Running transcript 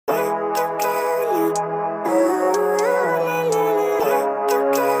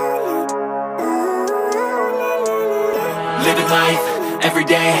life,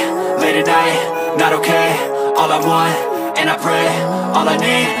 everyday, late at night, not okay. All I want, and I pray, all I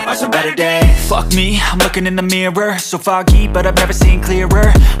need are some better days. Fuck me, I'm looking in the mirror, so foggy, but I've never seen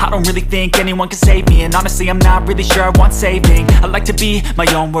clearer. I don't really think anyone can save me, and honestly I'm not really sure I want saving. I like to be my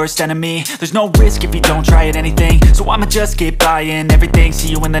own worst enemy. There's no risk if you don't try at anything, so I'ma just get buying everything. See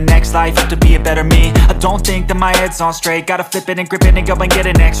you in the next life, have to be a better me. I don't think that my head's on straight, gotta flip it and grip it and go and get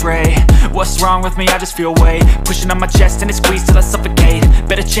an x-ray. What's wrong with me? I just feel weight pushing on my chest and it squeezes till I suffocate.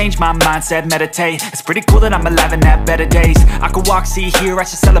 Better change my mindset, meditate. It's pretty cool that I'm alive and have better days. I could walk, see, hear, I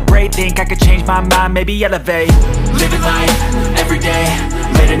should celebrate. Think I could change my mind, maybe elevate. Living life, everyday,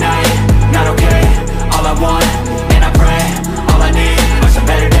 late at night, not okay. All I want, and I pray, all I need are some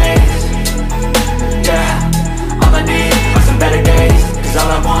better days. Yeah, all I need are some better days. Cause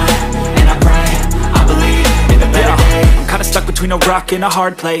all I want, and I pray, I believe in the better days. I'm kinda stuck between a rock and a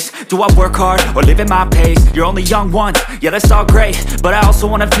hard place. Do I work hard or live at my pace? You're only young once, yeah that's all great, but I also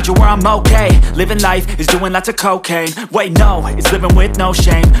want a future where I'm okay. Living life is doing lots of cocaine. Wait no, it's living with no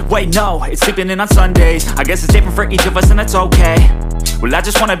shame. Wait no, it's sleeping in on Sundays. I guess it's different for each of us and that's okay. Well I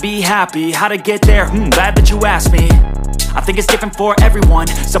just wanna be happy, how to get there? Glad that you asked me. I think it's different for everyone.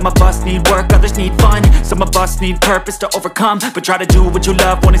 Some of us need work, others need fun. Some of us need purpose to overcome. But try to do what you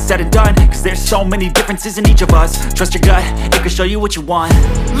love when it's said and done, cause there's so many differences in each of us. Trust your gut, it can show you what you want.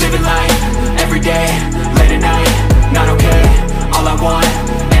 Living life, everyday, late at night, not okay. All I want,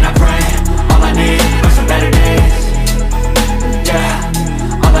 and I pray, all I need are some better days.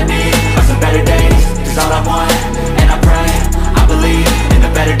 Yeah, all I need are some better days. Cause all I want, and I pray, I believe in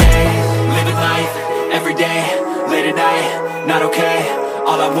the better days. Living life, everyday, late at night, not okay.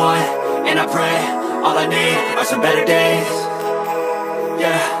 All I want, and I pray, all I need are some better days.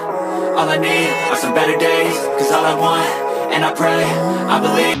 Yeah, all I need are some better days. Cause all I want, and I pray, I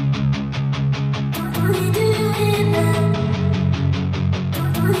believe.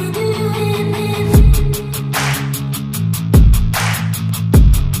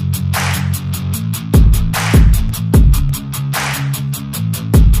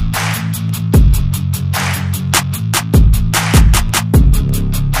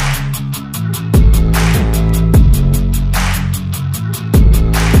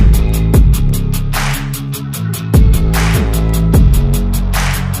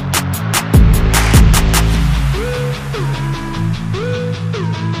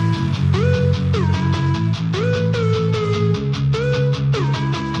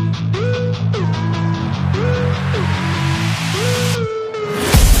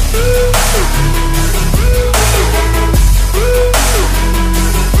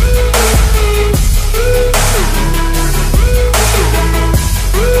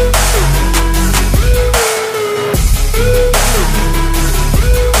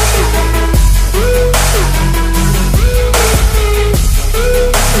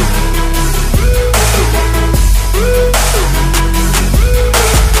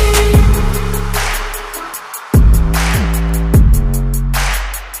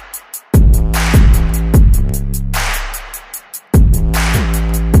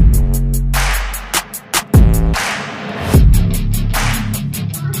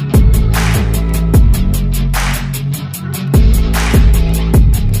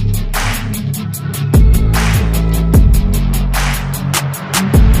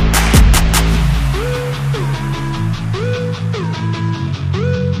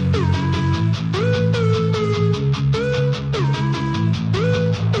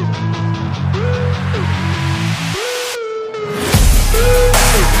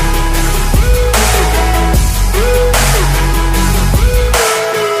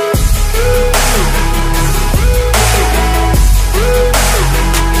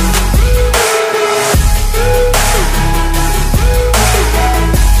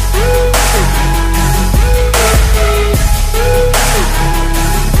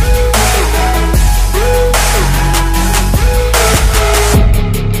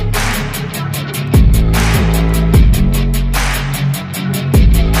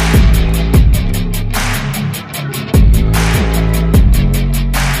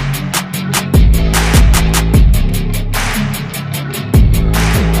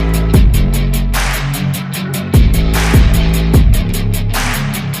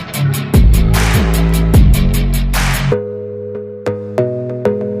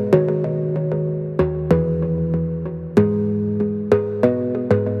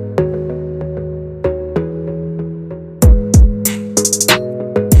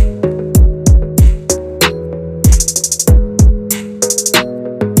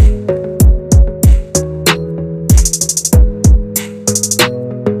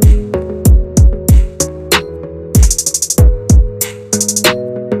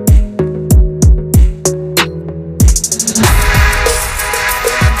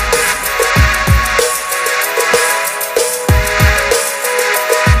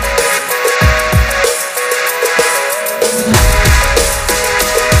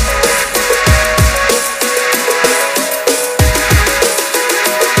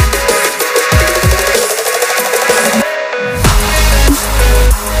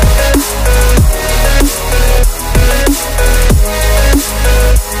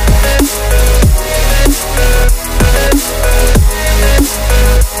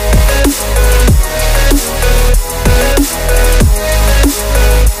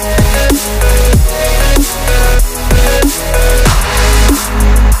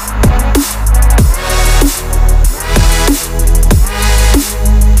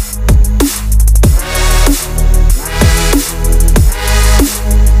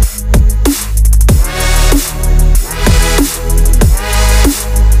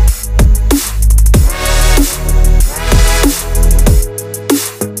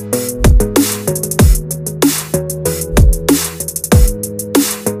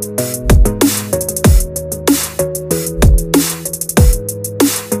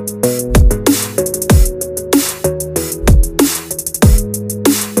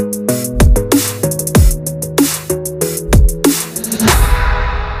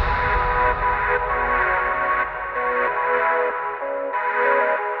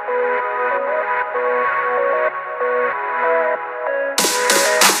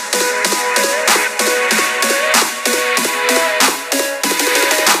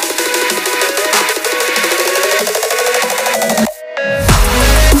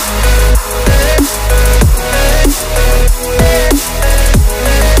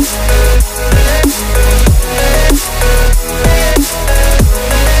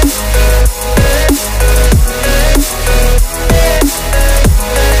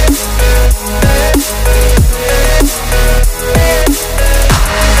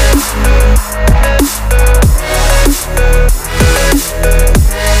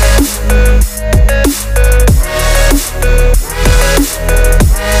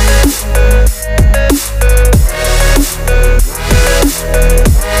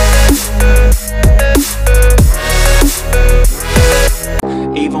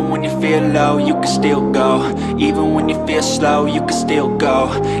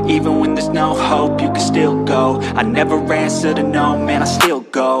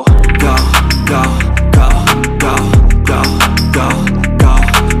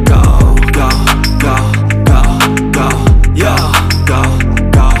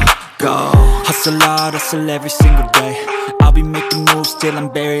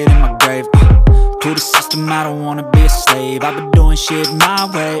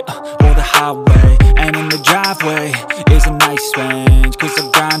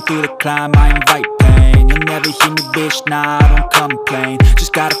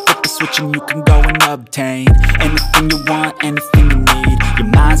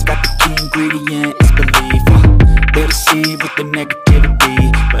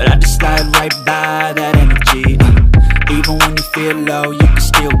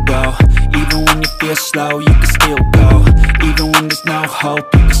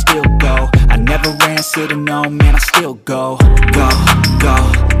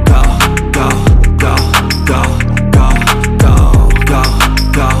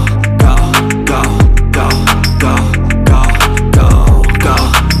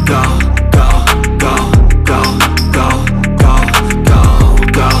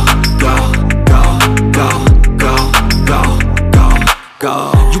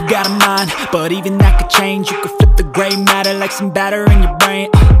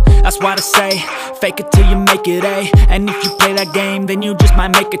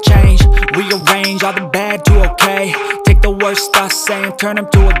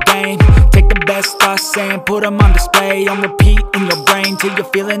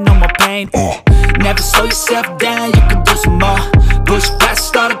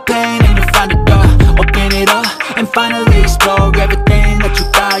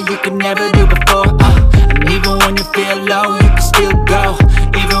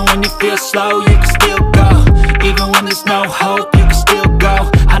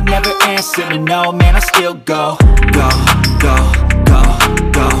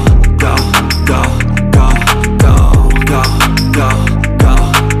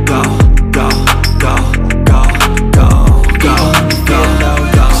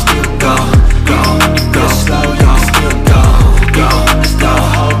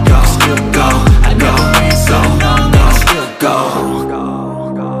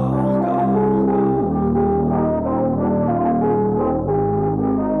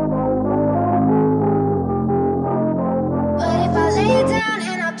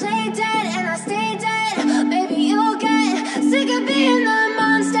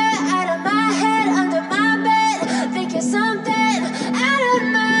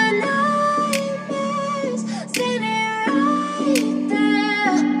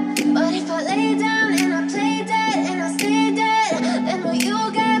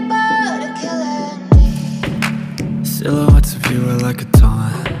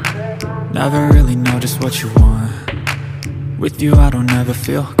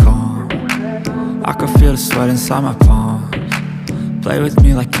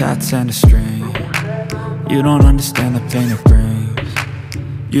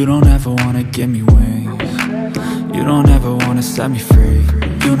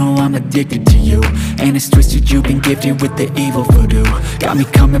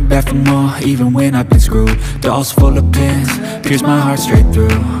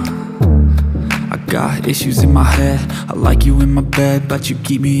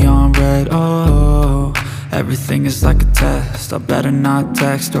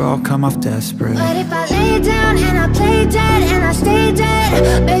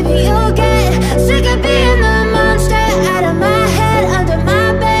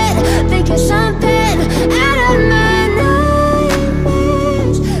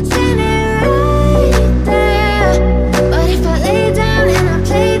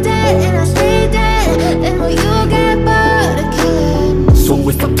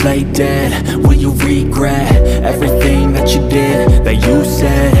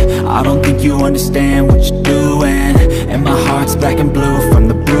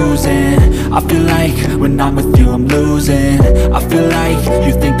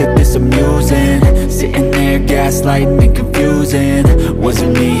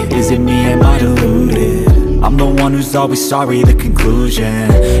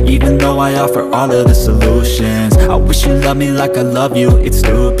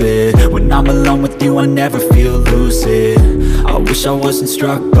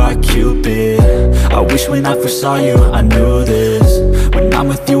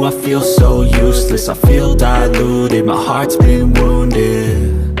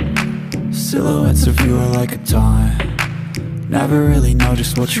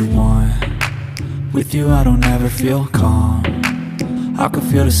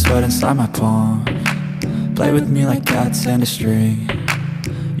 Play with me like cats and a string.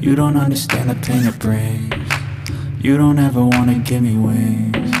 You don't understand the pain it brings. You don't ever wanna give me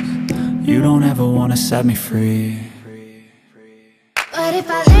wings. You don't ever wanna set me free. But if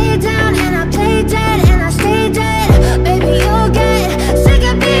I lay down and I play dead